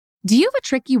Do you have a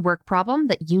tricky work problem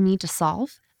that you need to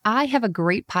solve? I have a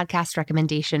great podcast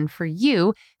recommendation for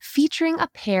you featuring a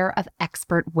pair of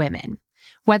expert women.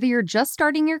 Whether you're just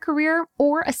starting your career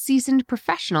or a seasoned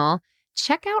professional,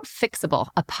 check out Fixable,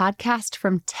 a podcast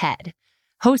from TED.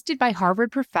 Hosted by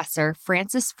Harvard professor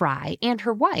Frances Frei and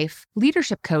her wife,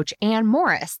 leadership coach Anne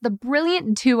Morris, the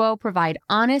brilliant duo provide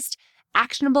honest,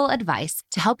 actionable advice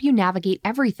to help you navigate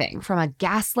everything from a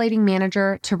gaslighting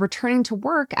manager to returning to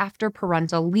work after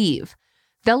parental leave.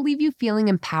 They'll leave you feeling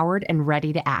empowered and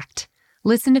ready to act.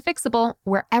 Listen to Fixable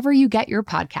wherever you get your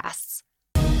podcasts.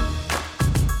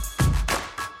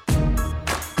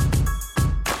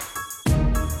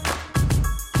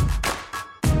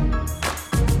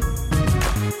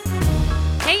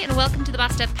 Hey, and welcome to the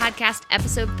Bossed Up Podcast,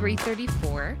 episode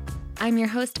 334. I'm your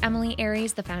host, Emily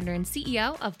Aries, the founder and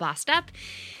CEO of Bossed Up.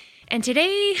 And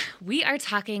today we are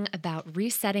talking about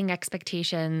resetting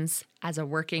expectations as a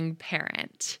working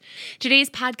parent. Today's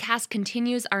podcast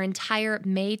continues our entire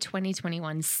May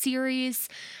 2021 series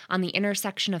on the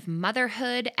intersection of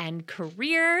motherhood and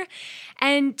career.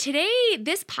 And today,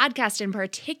 this podcast in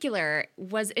particular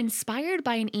was inspired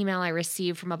by an email I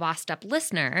received from a Bossed Up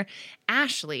listener,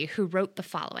 Ashley, who wrote the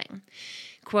following.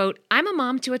 Quote, I'm a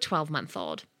mom to a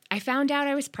 12-month-old. I found out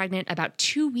I was pregnant about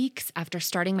 2 weeks after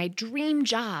starting my dream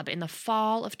job in the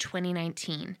fall of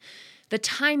 2019. The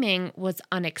timing was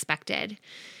unexpected.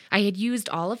 I had used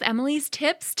all of Emily's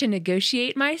tips to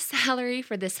negotiate my salary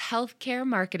for this healthcare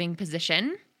marketing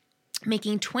position,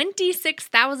 making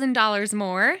 $26,000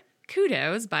 more.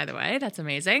 Kudos, by the way, that's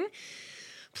amazing.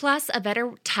 Plus a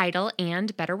better title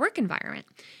and better work environment.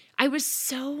 I was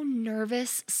so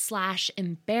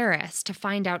nervous/embarrassed to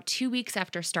find out 2 weeks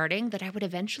after starting that I would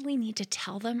eventually need to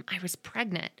tell them I was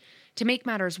pregnant. To make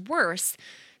matters worse,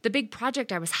 the big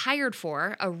project I was hired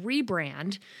for, a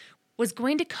rebrand, was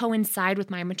going to coincide with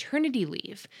my maternity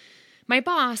leave. My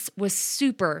boss was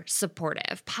super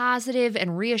supportive, positive,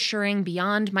 and reassuring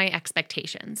beyond my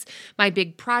expectations. My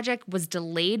big project was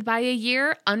delayed by a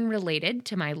year, unrelated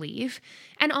to my leave,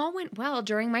 and all went well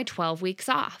during my 12 weeks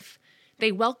off.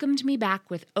 They welcomed me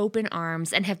back with open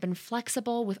arms and have been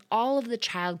flexible with all of the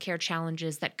childcare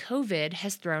challenges that COVID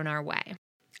has thrown our way.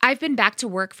 I've been back to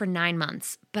work for 9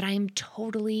 months, but I am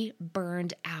totally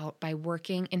burned out by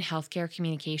working in healthcare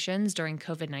communications during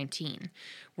COVID-19.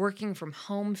 Working from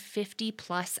home 50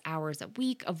 plus hours a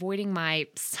week, avoiding my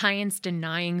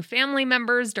science-denying family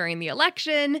members during the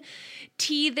election,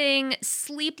 teething,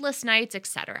 sleepless nights,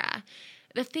 etc.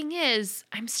 The thing is,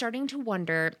 I'm starting to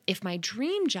wonder if my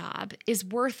dream job is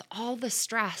worth all the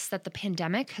stress that the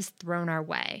pandemic has thrown our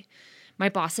way. My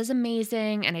boss is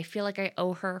amazing, and I feel like I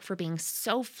owe her for being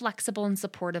so flexible and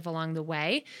supportive along the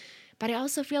way, but I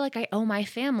also feel like I owe my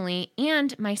family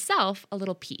and myself a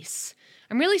little peace.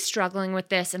 I'm really struggling with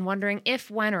this and wondering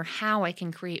if, when, or how I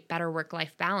can create better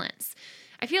work-life balance.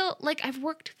 I feel like I've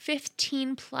worked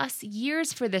 15 plus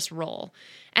years for this role.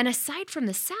 And aside from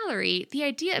the salary, the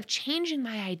idea of changing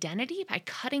my identity by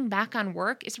cutting back on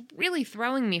work is really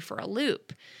throwing me for a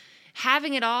loop.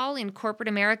 Having it all in corporate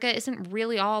America isn't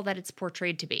really all that it's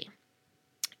portrayed to be.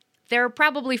 There are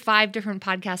probably 5 different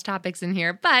podcast topics in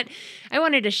here, but I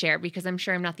wanted to share because I'm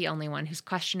sure I'm not the only one who's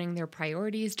questioning their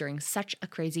priorities during such a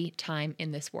crazy time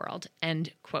in this world.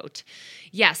 End quote.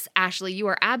 Yes, Ashley, you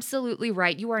are absolutely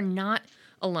right. You are not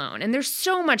alone. And there's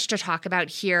so much to talk about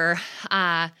here.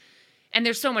 And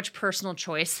there's so much personal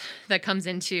choice that comes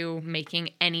into making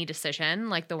any decision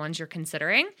like the ones you're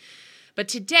considering. But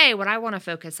today, what I want to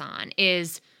focus on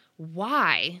is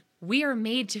why we are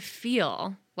made to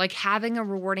feel like having a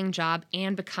rewarding job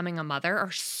and becoming a mother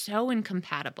are so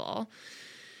incompatible,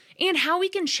 and how we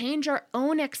can change our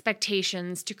own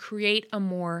expectations to create a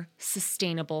more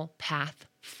sustainable path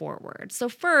forward. So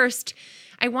first,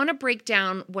 I want to break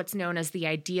down what's known as the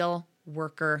ideal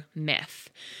worker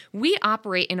myth. We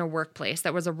operate in a workplace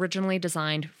that was originally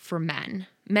designed for men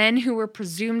who were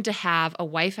presumed to have a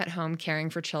wife at home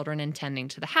caring for children and tending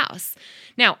to the house.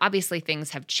 Now, obviously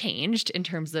things have changed in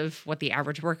terms of what the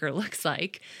average worker looks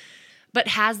like, but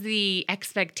has the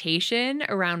expectation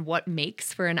around what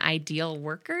makes for an ideal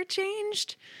worker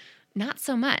changed? Not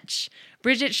so much.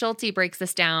 Bridget Schulte breaks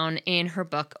this down in her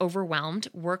book, Overwhelmed: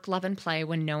 Work, Love, and Play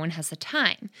When No One Has the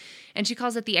Time. And she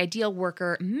calls it the ideal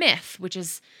worker myth, which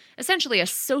is essentially a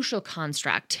social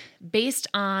construct based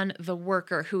on the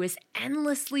worker who is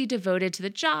endlessly devoted to the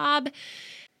job,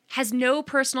 has no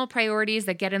personal priorities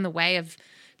that get in the way of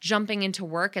jumping into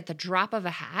work at the drop of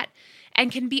a hat,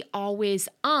 and can be always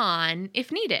on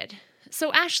if needed.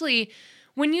 So Ashley,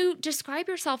 when you describe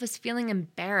yourself as feeling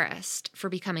embarrassed for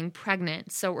becoming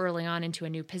pregnant so early on into a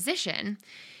new position,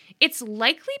 It's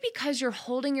likely because you're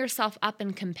holding yourself up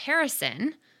in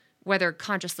comparison, whether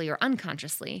consciously or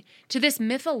unconsciously, to this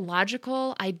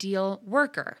mythological ideal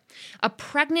worker. A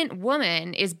pregnant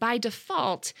woman is by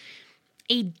default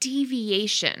a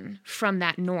deviation from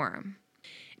that norm.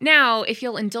 Now, if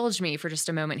you'll indulge me for just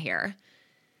a moment here,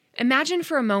 imagine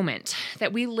for a moment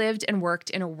that we lived and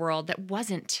worked in a world that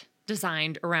wasn't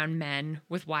designed around men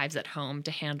with wives at home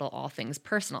to handle all things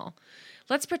personal.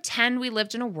 Let's pretend we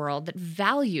lived in a world that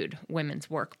valued women's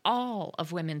work, all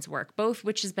of women's work, both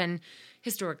which has been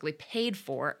historically paid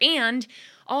for, and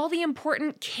all the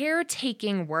important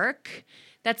caretaking work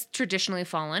that's traditionally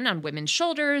fallen on women's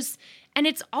shoulders, and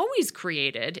it's always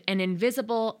created an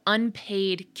invisible,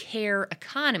 unpaid care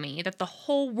economy that the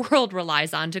whole world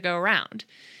relies on to go around.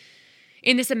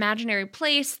 In this imaginary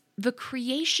place, the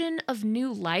creation of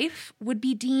new life would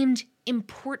be deemed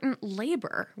important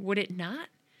labor, would it not?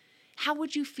 How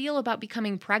would you feel about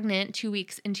becoming pregnant 2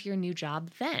 weeks into your new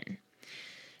job then?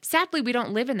 Sadly, we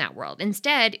don't live in that world.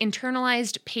 Instead,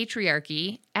 internalized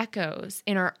patriarchy echoes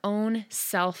in our own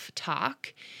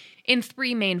self-talk in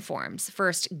 3 main forms.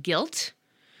 First, guilt.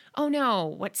 Oh no,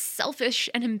 what selfish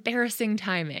and embarrassing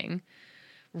timing.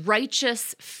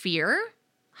 Righteous fear.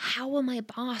 How will my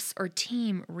boss or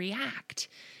team react?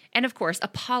 And of course,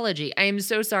 apology. I am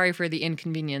so sorry for the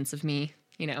inconvenience of me,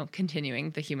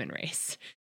 continuing the human race.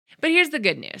 But here's the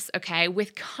good news, okay?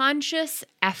 With conscious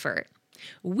effort,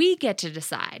 we get to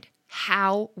decide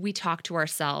how we talk to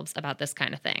ourselves about this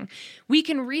kind of thing. We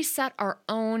can reset our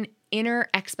own inner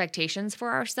expectations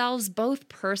for ourselves, both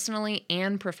personally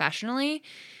and professionally.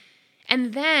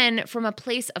 And then from a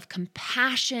place of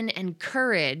compassion and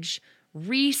courage,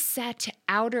 reset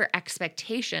outer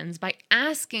expectations by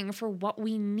asking for what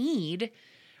we need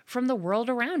from the world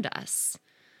around us.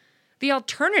 The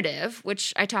alternative,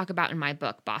 which I talk about in my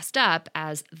book, Bossed Up,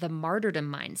 as the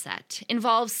martyrdom mindset,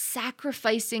 involves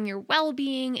sacrificing your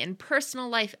well-being and personal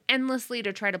life endlessly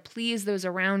to try to please those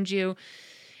around you.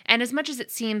 And as much as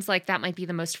it seems like that might be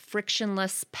the most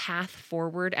frictionless path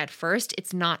forward at first,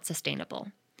 it's not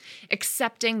sustainable.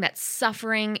 Accepting that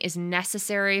suffering is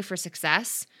necessary for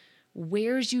success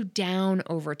wears you down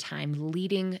over time,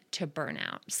 leading to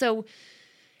burnout. So,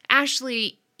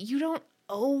 Ashley, you don't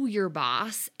owe your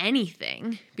boss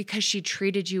anything because she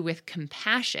treated you with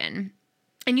compassion.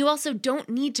 And you also don't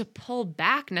need to pull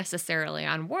back necessarily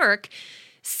on work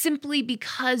simply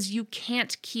because you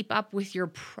can't keep up with your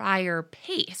prior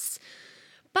pace.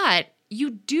 But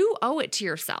you do owe it to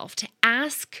yourself to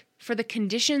ask for the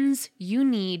conditions you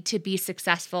need to be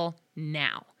successful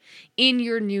now in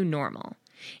your new normal.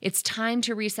 It's time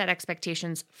to reset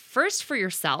expectations first for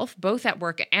yourself, both at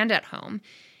work and at home,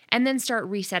 and then start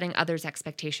resetting others'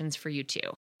 expectations for you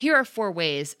too. Here are 4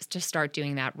 ways to start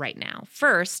doing that right now.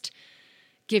 First,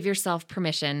 give yourself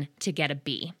permission to get a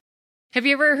B. Have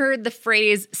you ever heard the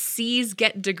phrase, C's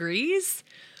get degrees?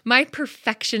 My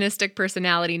perfectionistic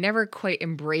personality never quite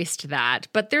embraced that,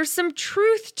 but there's some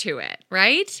truth to it,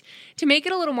 right? To make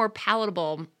it a little more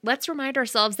palatable, let's remind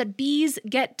ourselves that B's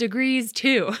get degrees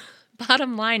too.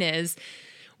 Bottom line is,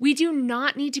 we do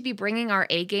not need to be bringing our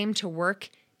A game to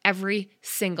work every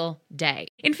single day.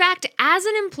 In fact, as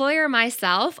an employer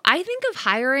myself, I think of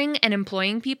hiring and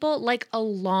employing people like a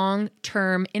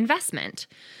long-term investment.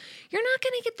 You're not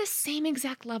going to get the same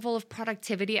exact level of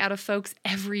productivity out of folks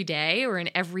every day or in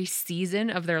every season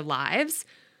of their lives.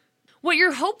 What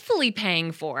you're hopefully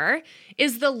paying for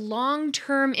is the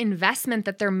long-term investment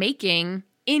that they're making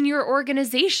in your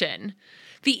organization.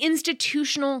 The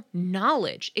institutional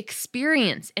knowledge,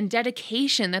 experience, and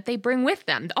dedication that they bring with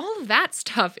them. All of that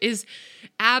stuff is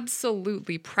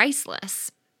absolutely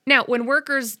priceless. Now, when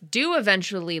workers do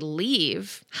eventually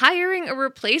leave, hiring a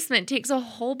replacement takes a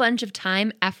whole bunch of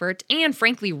time, effort, and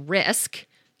frankly, risk.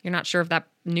 You're not sure if that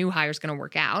new hire is going to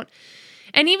work out.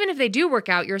 And even if they do work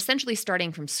out, you're essentially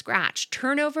starting from scratch.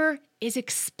 Turnover is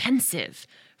expensive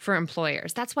for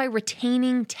employers. That's why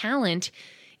retaining talent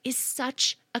is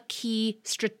such a key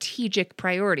strategic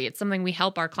priority. It's something we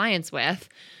help our clients with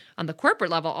on the corporate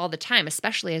level all the time,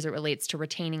 especially as it relates to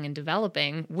retaining and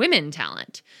developing women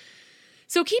talent.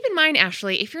 So keep in mind,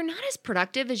 Ashley, if you're not as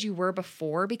productive as you were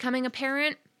before becoming a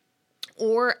parent,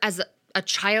 or as a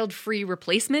child-free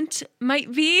replacement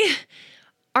might be,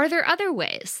 are there other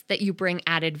ways that you bring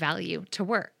added value to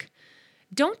work?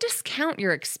 Don't discount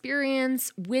your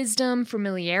experience, wisdom,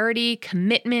 familiarity,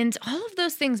 commitment. All of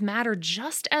those things matter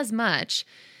just as much,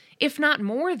 if not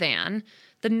more than,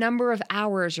 the number of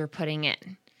hours you're putting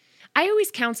in. I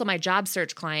always counsel my job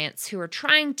search clients who are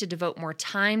trying to devote more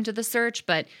time to the search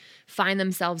but find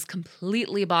themselves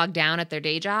completely bogged down at their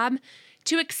day job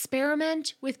to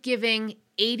experiment with giving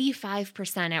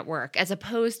 85% at work as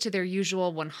opposed to their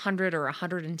usual 100 or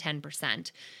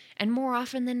 110%. And more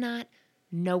often than not,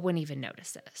 no one even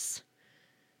notices.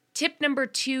 Tip number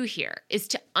 2 here is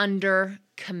to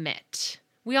undercommit.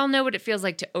 We all know what it feels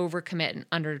like to overcommit and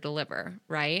underdeliver,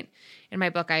 right? In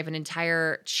my book, I have an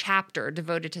entire chapter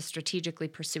devoted to strategically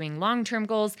pursuing long-term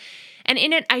goals. And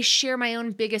in it, I share my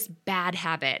own biggest bad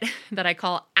habit that I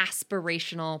call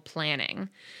aspirational planning.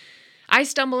 I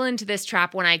stumble into this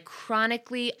trap when I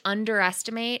chronically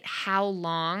underestimate how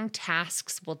long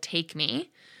tasks will take me,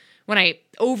 when I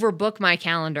overbook my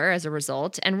calendar as a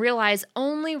result, and realize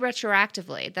only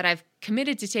retroactively that I've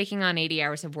committed to taking on 80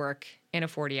 hours of work in a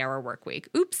 40-hour work week.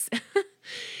 Oops.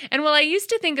 And while I used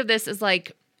to think of this as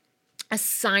like a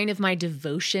sign of my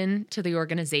devotion to the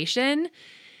organization,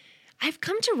 I've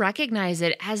come to recognize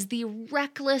it as the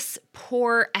reckless,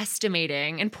 poor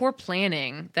estimating and poor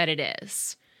planning that it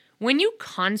is. When you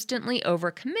constantly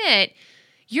overcommit,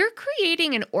 you're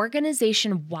creating an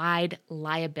organization-wide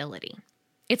liability.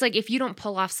 It's like if you don't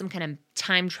pull off some kind of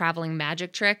time-traveling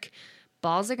magic trick,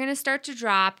 balls are going to start to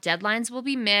drop, deadlines will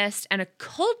be missed, and a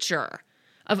culture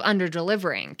of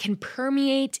underdelivering can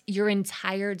permeate your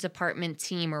entire department,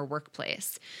 team, or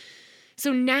workplace.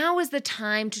 So now is the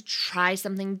time to try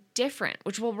something different,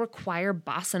 which will require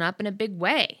bossing up in a big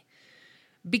way.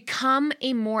 Become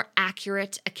a more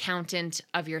accurate accountant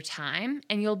of your time,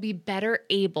 and you'll be better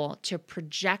able to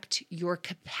project your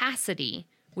capacity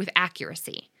with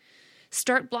accuracy.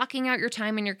 Start blocking out your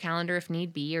time in your calendar if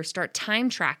need be, or start time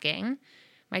tracking.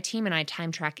 My team and I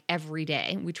time track every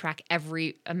day. We track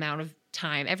every amount of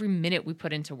time, every minute we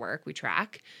put into work, we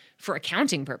track for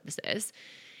accounting purposes.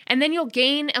 And then you'll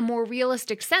gain a more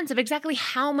realistic sense of exactly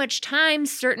how much time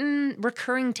certain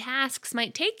recurring tasks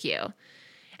might take you.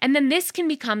 And then this can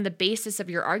become the basis of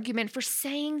your argument for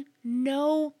saying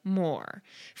no more,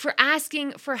 for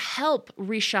asking for help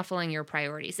reshuffling your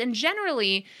priorities, and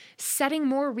generally setting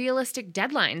more realistic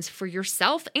deadlines for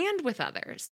yourself and with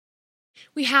others.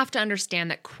 We have to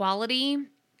understand that quality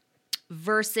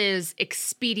versus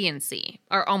expediency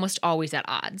are almost always at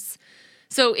odds.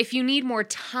 So if you need more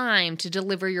time to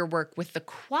deliver your work with the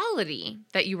quality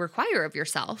that you require of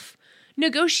yourself,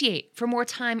 negotiate for more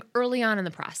time early on in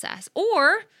the process.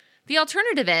 Or the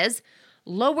alternative is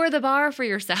lower the bar for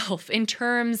yourself in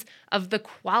terms of the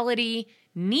quality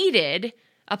needed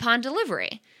upon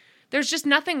delivery. There's just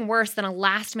nothing worse than a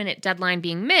last-minute deadline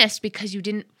being missed because you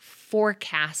didn't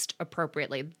forecast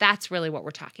appropriately. That's really what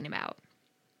we're talking about.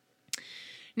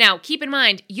 Now, keep in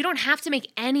mind, you don't have to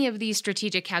make any of these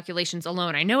strategic calculations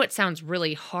alone. I know it sounds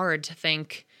really hard to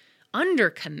think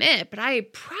undercommit, but I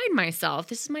pride myself.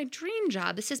 This is my dream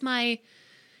job. This is my,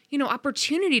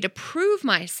 opportunity to prove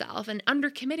myself. And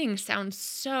undercommitting sounds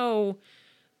so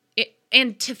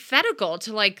antithetical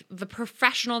to like the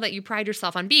professional that you pride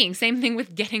yourself on being. Same thing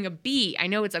with getting a B. I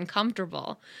know it's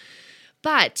uncomfortable,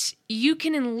 but you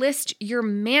can enlist your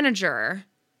manager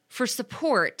for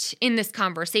support in this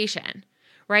conversation,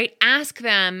 right? Ask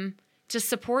them to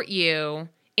support you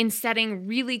in setting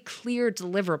really clear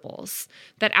deliverables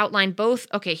that outline both,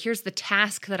 okay, here's the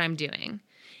task that I'm doing,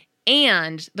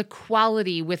 and the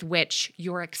quality with which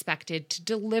you're expected to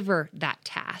deliver that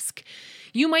task.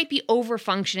 You might be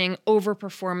overfunctioning,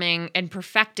 overperforming, and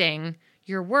perfecting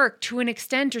your work to an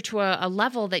extent or to a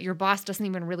level that your boss doesn't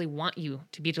even really want you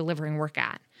to be delivering work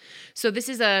at. So this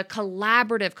is a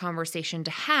collaborative conversation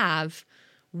to have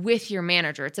with your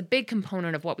manager. It's a big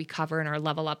component of what we cover in our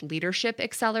Level Up Leadership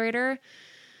Accelerator,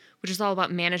 which is all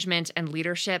about management and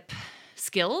leadership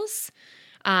skills.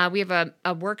 We have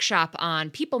a workshop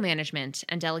on people management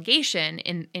and delegation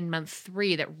in month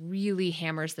 3 that really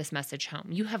hammers this message home.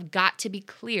 You have got to be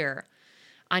clear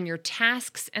on your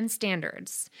tasks and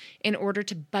standards in order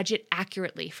to budget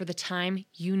accurately for the time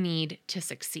you need to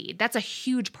succeed. That's a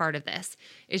huge part of this,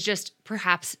 is just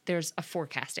perhaps there's a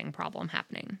forecasting problem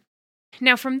happening.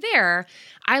 Now, from there,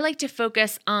 I like to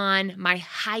focus on my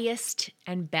highest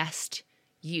and best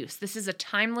use. This is a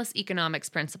timeless economics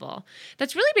principle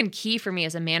that's really been key for me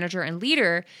as a manager and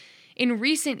leader in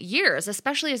recent years,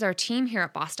 especially as our team here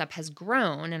at Bossed Up has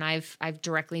grown and I've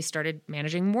directly started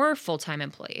managing more full-time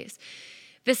employees.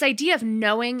 This idea of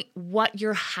knowing what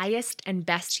your highest and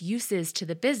best use is to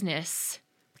the business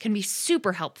can be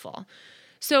super helpful.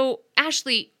 So,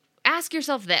 Ashley, ask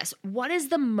yourself this: what is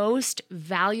the most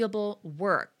valuable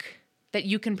work that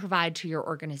you can provide to your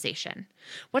organization?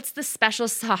 What's the special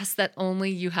sauce that only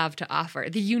you have to offer?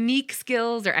 The unique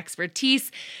skills or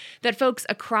expertise that folks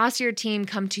across your team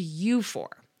come to you for.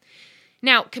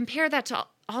 Now, compare that to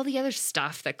all the other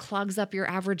stuff that clogs up your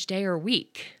average day or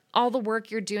week. All the work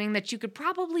you're doing that you could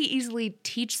probably easily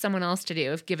teach someone else to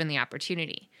do if given the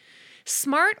opportunity.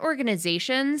 Smart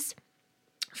organizations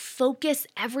focus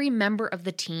every member of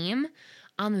the team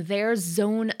on their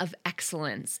zone of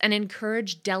excellence and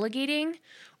encourage delegating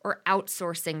or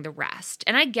outsourcing the rest.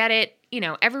 And I get it,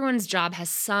 everyone's job has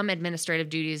some administrative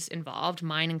duties involved,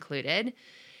 mine included.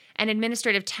 And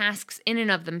administrative tasks in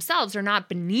and of themselves are not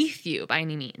beneath you by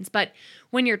any means. But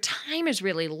when your time is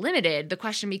really limited, the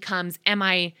question becomes, am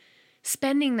I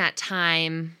spending that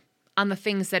time on the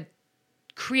things that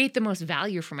create the most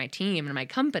value for my team and my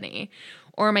company?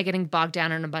 Or am I getting bogged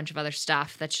down in a bunch of other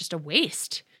stuff that's just a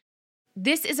waste?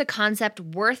 This is a concept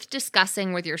worth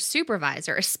discussing with your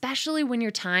supervisor, especially when your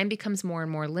time becomes more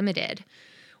and more limited.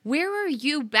 Where are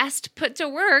you best put to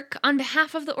work on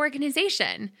behalf of the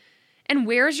organization? And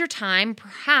where is your time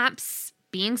perhaps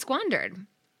being squandered?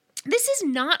 This is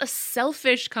not a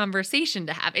selfish conversation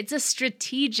to have. It's a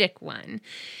strategic one.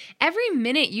 Every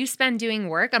minute you spend doing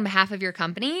work on behalf of your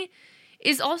company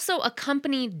is also a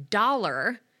company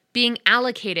dollar being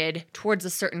allocated towards a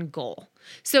certain goal.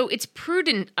 So it's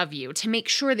prudent of you to make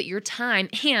sure that your time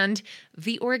and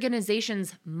the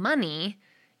organization's money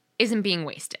isn't being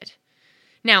wasted.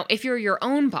 Now, if you're your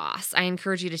own boss, I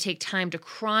encourage you to take time to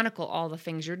chronicle all the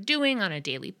things you're doing on a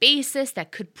daily basis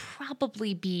that could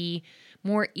probably be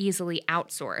more easily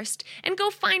outsourced, and go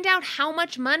find out how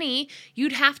much money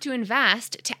you'd have to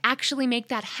invest to actually make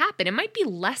that happen. It might be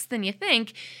less than you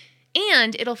think,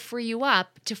 and it'll free you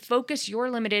up to focus your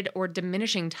limited or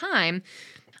diminishing time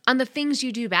on the things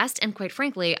you do best, and quite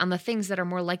frankly, on the things that are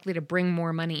more likely to bring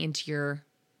more money into your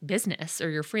business or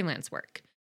your freelance work.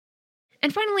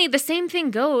 And finally, the same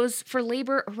thing goes for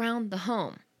labor around the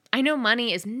home. I know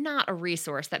money is not a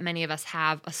resource that many of us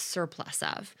have a surplus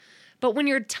of, but when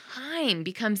your time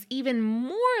becomes even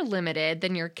more limited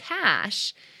than your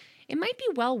cash, it might be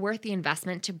well worth the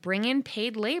investment to bring in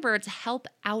paid labor to help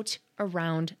out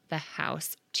around the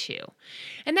house too.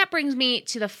 And that brings me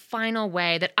to the final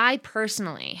way that I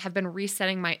personally have been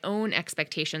resetting my own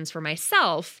expectations for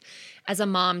myself as a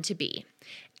mom-to-be,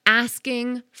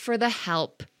 asking for the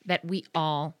help that we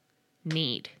all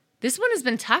need. This one has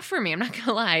been tough for me, I'm not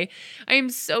gonna lie. I am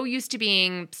so used to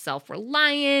being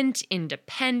self-reliant,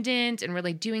 independent, and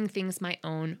really doing things my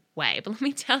own way. But let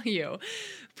me tell you,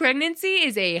 pregnancy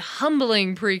is a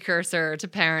humbling precursor to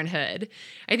parenthood.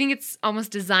 I think it's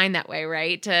almost designed that way,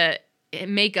 right? To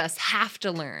make us have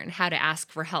to learn how to ask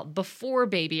for help before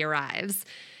baby arrives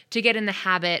to get in the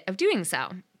habit of doing so.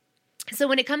 So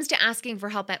when it comes to asking for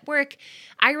help at work,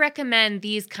 I recommend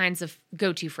these kinds of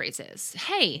go-to phrases.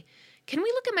 Hey, can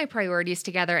we look at my priorities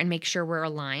together and make sure we're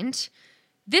aligned?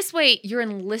 This way, you're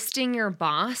enlisting your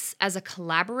boss as a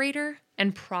collaborator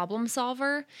and problem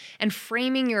solver and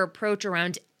framing your approach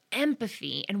around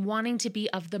empathy and wanting to be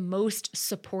of the most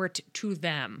support to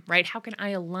them, right? How can I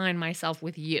align myself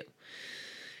with you?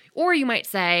 Or you might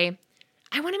say,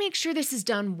 I want to make sure this is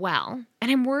done well,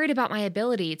 and I'm worried about my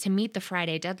ability to meet the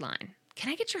Friday deadline. Can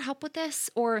I get your help with this?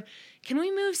 Or can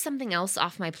we move something else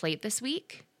off my plate this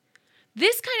week?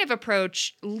 This kind of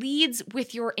approach leads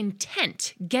with your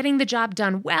intent, getting the job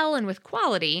done well and with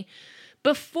quality,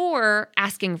 before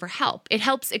asking for help. It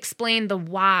helps explain the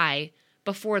why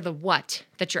before the what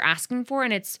that you're asking for,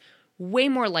 and it's way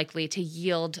more likely to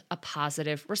yield a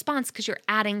positive response because you're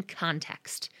adding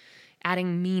context,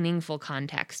 adding meaningful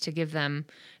context to give them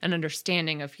an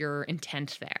understanding of your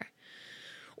intent there.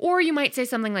 Or you might say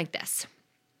something like this.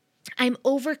 I'm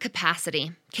over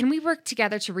capacity. Can we work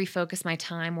together to refocus my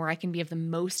time where I can be of the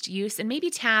most use and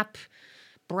maybe tap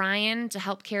Brian to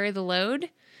help carry the load?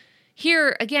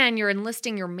 Here, again, you're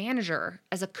enlisting your manager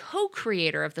as a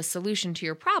co-creator of the solution to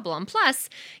your problem. Plus,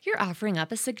 you're offering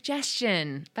up a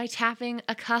suggestion by tapping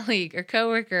a colleague or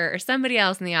coworker or somebody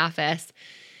else in the office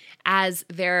as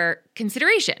their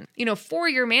consideration. For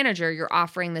your manager, you're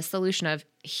offering the solution of,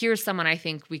 here's someone I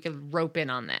think we could rope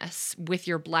in on this. With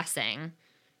your blessing,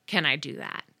 can I do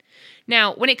that?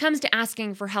 Now, when it comes to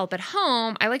asking for help at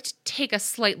home, I like to take a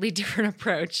slightly different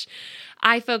approach.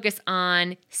 I focus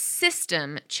on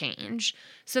system change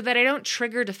so that I don't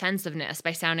trigger defensiveness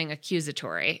by sounding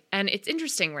accusatory. And it's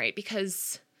interesting, right?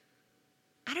 Because,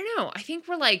 I don't know, I think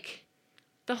we're like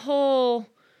the whole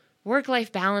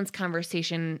work-life balance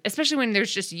conversation, especially when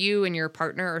there's just you and your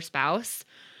partner or spouse,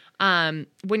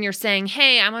 when you're saying,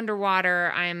 hey, I'm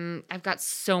underwater, I've got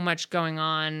so much going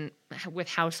on with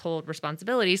household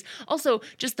responsibilities. Also,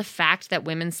 just the fact that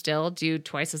women still do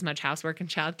twice as much housework and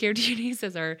childcare duties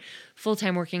as our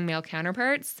full-time working male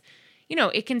counterparts,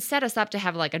 it can set us up to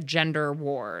have like a gender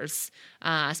wars,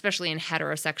 especially in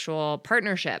heterosexual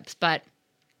partnerships. But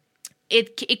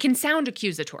it can sound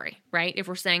accusatory, right? If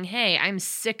we're saying, hey, I'm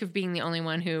sick of being the only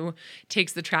one who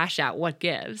takes the trash out, what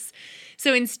gives?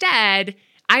 So instead,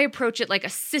 I approach it like a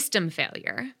system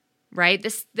failure, right?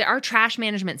 Our trash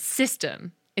management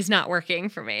system is not working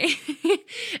for me.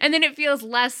 And then it feels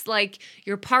less like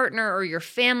your partner or your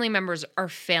family members are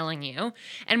failing you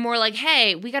and more like,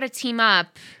 hey, we got to team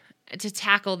up to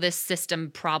tackle this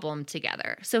system problem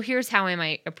together. So here's how I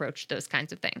might approach those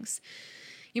kinds of things.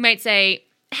 You might say,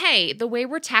 hey, the way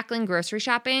we're tackling grocery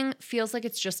shopping feels like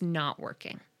it's just not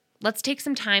working. Let's take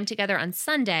some time together on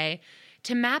Sunday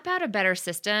to map out a better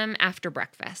system after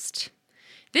breakfast.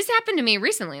 This happened to me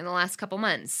recently in the last couple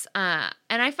months, and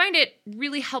I find it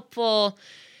really helpful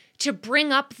to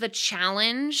bring up the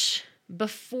challenge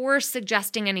before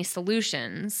suggesting any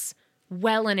solutions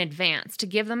well in advance, to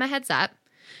give them a heads up.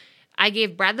 I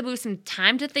gave Brad the Boo some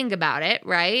time to think about it,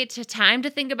 right? Time to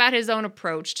think about his own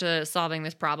approach to solving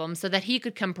this problem so that he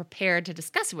could come prepared to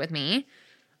discuss it with me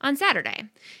on Saturday.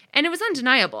 And it was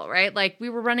undeniable, right? Like we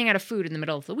were running out of food in the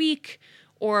middle of the week,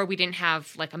 or we didn't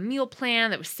have like a meal plan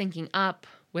that was syncing up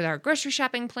with our grocery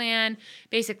shopping plan.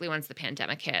 Basically, once the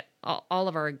pandemic hit, all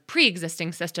of our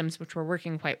pre-existing systems, which were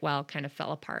working quite well, kind of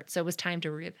fell apart. So it was time to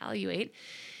reevaluate.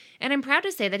 And I'm proud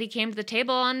to say that he came to the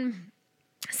table on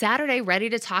Saturday ready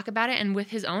to talk about it and with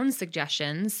his own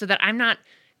suggestions so that I'm not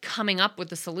coming up with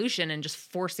the solution and just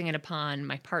forcing it upon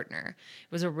my partner.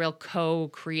 It was a real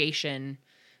co-creation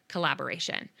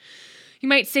collaboration. You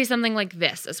might say something like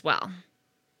this as well.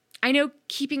 I know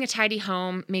keeping a tidy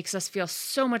home makes us feel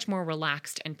so much more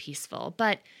relaxed and peaceful,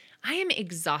 but I am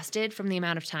exhausted from the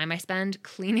amount of time I spend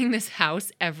cleaning this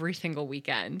house every single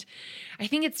weekend. I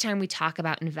think it's time we talk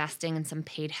about investing in some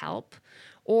paid help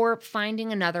or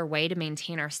finding another way to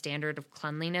maintain our standard of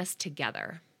cleanliness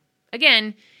together.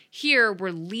 Again, here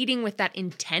we're leading with that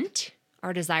intent,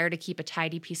 our desire to keep a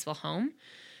tidy, peaceful home,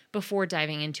 before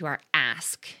diving into our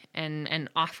ask and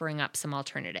offering up some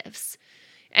alternatives.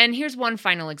 And here's one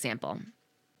final example.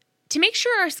 To make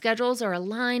sure our schedules are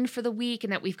aligned for the week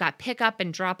and that we've got pickup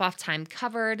and drop-off time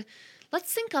covered,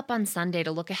 let's sync up on Sunday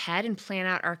to look ahead and plan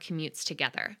out our commutes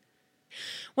together.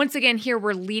 Once again, here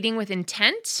we're leading with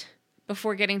intent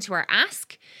before getting to our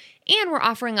ask, and we're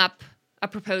offering up a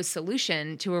proposed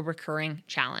solution to a recurring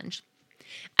challenge.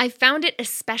 I found it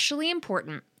especially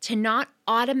important to not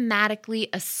automatically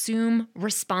assume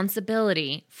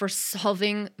responsibility for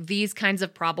solving these kinds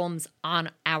of problems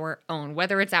on our own,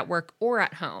 whether it's at work or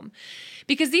at home.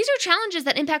 Because these are challenges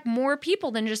that impact more people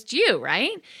than just you,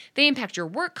 right? They impact your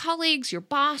work colleagues, your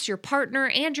boss, your partner,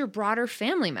 and your broader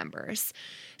family members.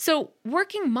 So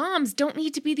working moms don't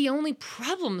need to be the only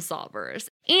problem solvers.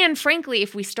 And frankly,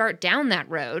 if we start down that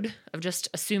road of just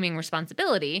assuming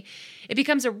responsibility, it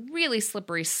becomes a really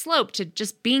slippery slope to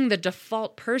just being the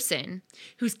default person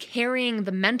who's carrying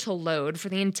the mental load for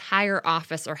the entire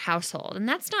office or household. And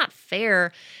that's not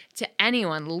fair to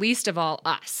anyone, least of all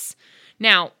us.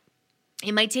 Now,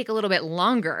 it might take a little bit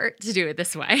longer to do it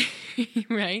this way,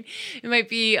 right? There might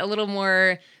be a little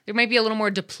more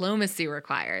diplomacy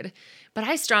required. But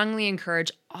I strongly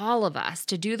encourage all of us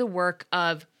to do the work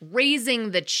of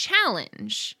raising the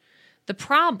challenge, the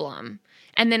problem,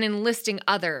 and then enlisting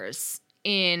others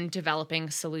in developing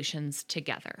solutions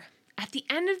together. At the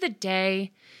end of the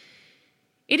day,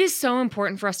 it is so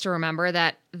important for us to remember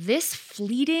that this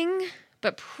fleeting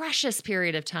but precious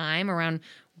period of time around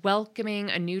welcoming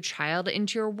a new child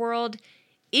into your world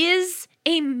is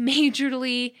a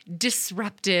majorly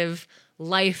disruptive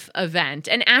life event.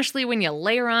 And Ashley, when you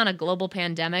layer on a global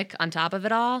pandemic on top of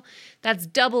it all, that's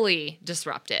doubly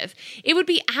disruptive. It would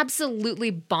be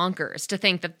absolutely bonkers to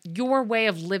think that your way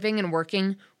of living and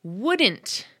working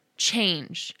wouldn't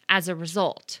change as a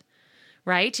result,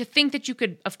 right? To think that you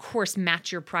could, of course,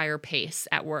 match your prior pace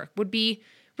at work would be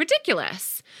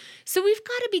ridiculous. So we've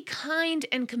got to be kind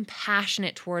and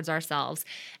compassionate towards ourselves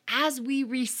as we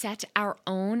reset our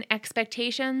own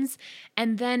expectations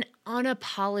and then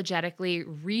unapologetically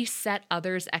reset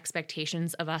others'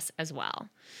 expectations of us as well.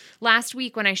 Last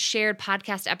week when I shared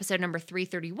podcast episode number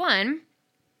 331,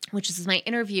 which is my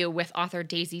interview with author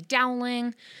Daisy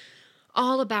Dowling,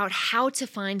 all about how to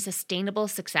find sustainable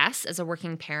success as a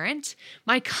working parent,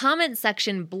 my comment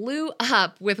section blew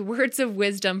up with words of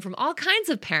wisdom from all kinds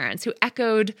of parents who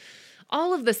echoed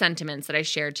all of the sentiments that I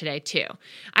shared today too.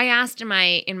 I asked in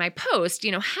my post,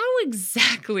 how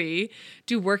exactly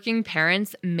do working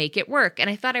parents make it work? And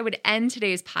I thought I would end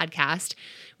today's podcast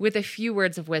with a few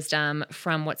words of wisdom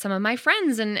from what some of my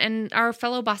friends and our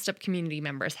fellow Bossed Up community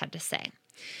members had to say.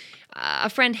 A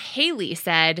friend, Haley,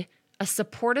 said, "A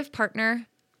supportive partner,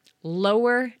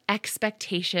 lower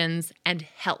expectations, and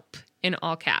help," in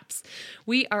all caps.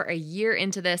 We are a year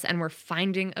into this and we're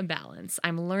finding a balance.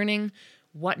 I'm learning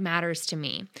what matters to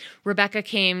me. Rebecca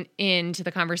came into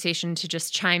the conversation to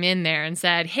just chime in there and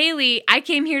said, Haley, I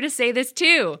came here to say this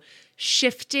too.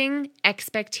 Shifting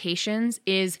expectations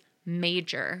is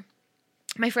major.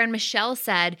 My friend Michelle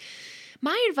said,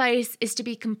 my advice is to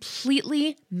be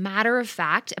completely matter of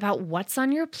fact about what's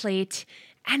on your plate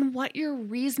and what you're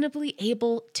reasonably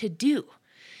able to do.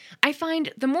 I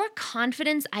find the more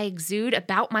confidence I exude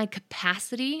about my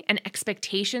capacity and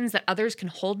expectations that others can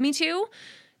hold me to,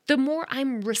 the more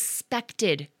I'm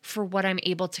respected for what I'm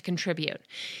able to contribute.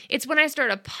 It's when I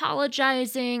start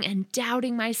apologizing and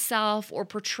doubting myself or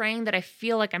portraying that I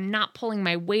feel like I'm not pulling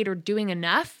my weight or doing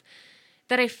enough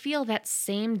that I feel that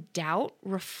same doubt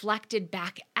reflected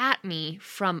back at me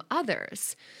from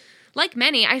others. Like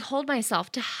many, I hold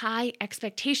myself to high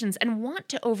expectations and want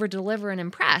to over-deliver and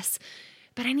impress,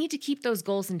 but I need to keep those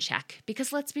goals in check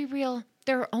because let's be real,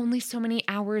 there are only so many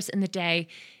hours in the day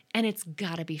and it's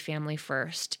gotta be family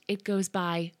first. It goes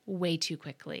by way too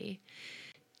quickly.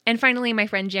 And finally, my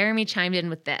friend Jeremy chimed in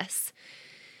with this.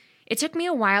 It took me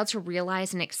a while to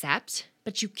realize and accept,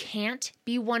 but you can't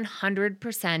be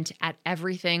 100% at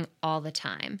everything all the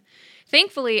time.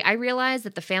 Thankfully, I realized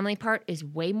that the family part is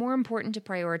way more important to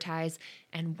prioritize,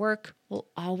 and work will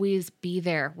always be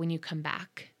there when you come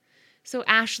back. So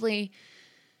Ashley,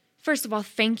 first of all,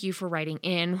 thank you for writing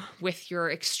in with your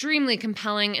extremely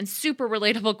compelling and super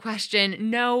relatable question.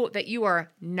 Know that you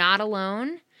are not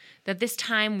alone, that this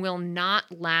time will not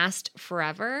last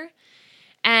forever.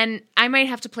 And I might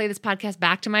have to play this podcast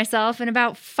back to myself in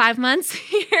about 5 months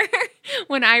here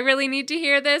when I really need to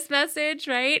hear this message,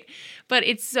 right? But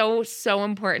it's so, so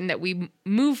important that we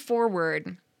move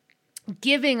forward,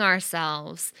 giving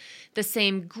ourselves the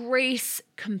same grace,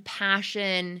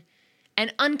 compassion,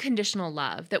 and unconditional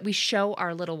love that we show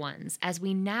our little ones as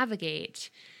we navigate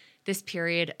this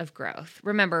period of growth.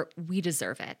 Remember, we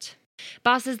deserve it.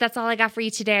 Bosses, that's all I got for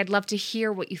you today. I'd love to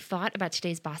hear what you thought about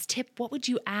today's boss tip. What would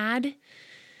you add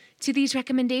to these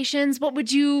recommendations? What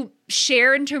would you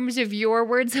share in terms of your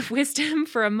words of wisdom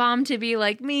for a mom to be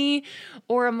like me,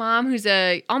 or a mom who's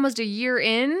almost a year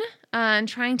in and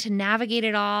trying to navigate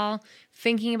it all,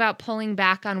 thinking about pulling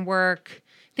back on work,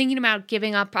 thinking about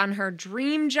giving up on her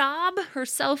dream job, her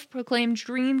self-proclaimed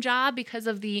dream job because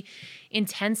of the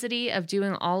intensity of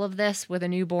doing all of this with a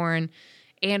newborn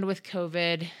and with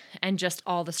COVID and just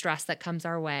all the stress that comes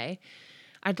our way?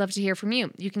 I'd love to hear from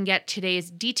you. You can get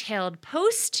today's detailed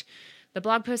post, the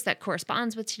blog post that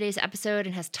corresponds with today's episode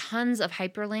and has tons of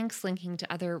hyperlinks linking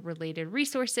to other related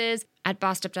resources at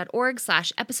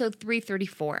bossedup.org/episode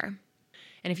 334.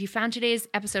 And if you found today's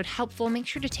episode helpful, make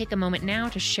sure to take a moment now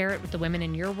to share it with the women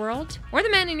in your world or the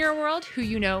men in your world who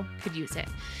you know could use it.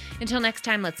 Until next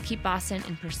time, let's keep bossin'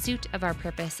 in pursuit of our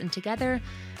purpose, and together,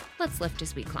 let's lift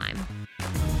as we climb.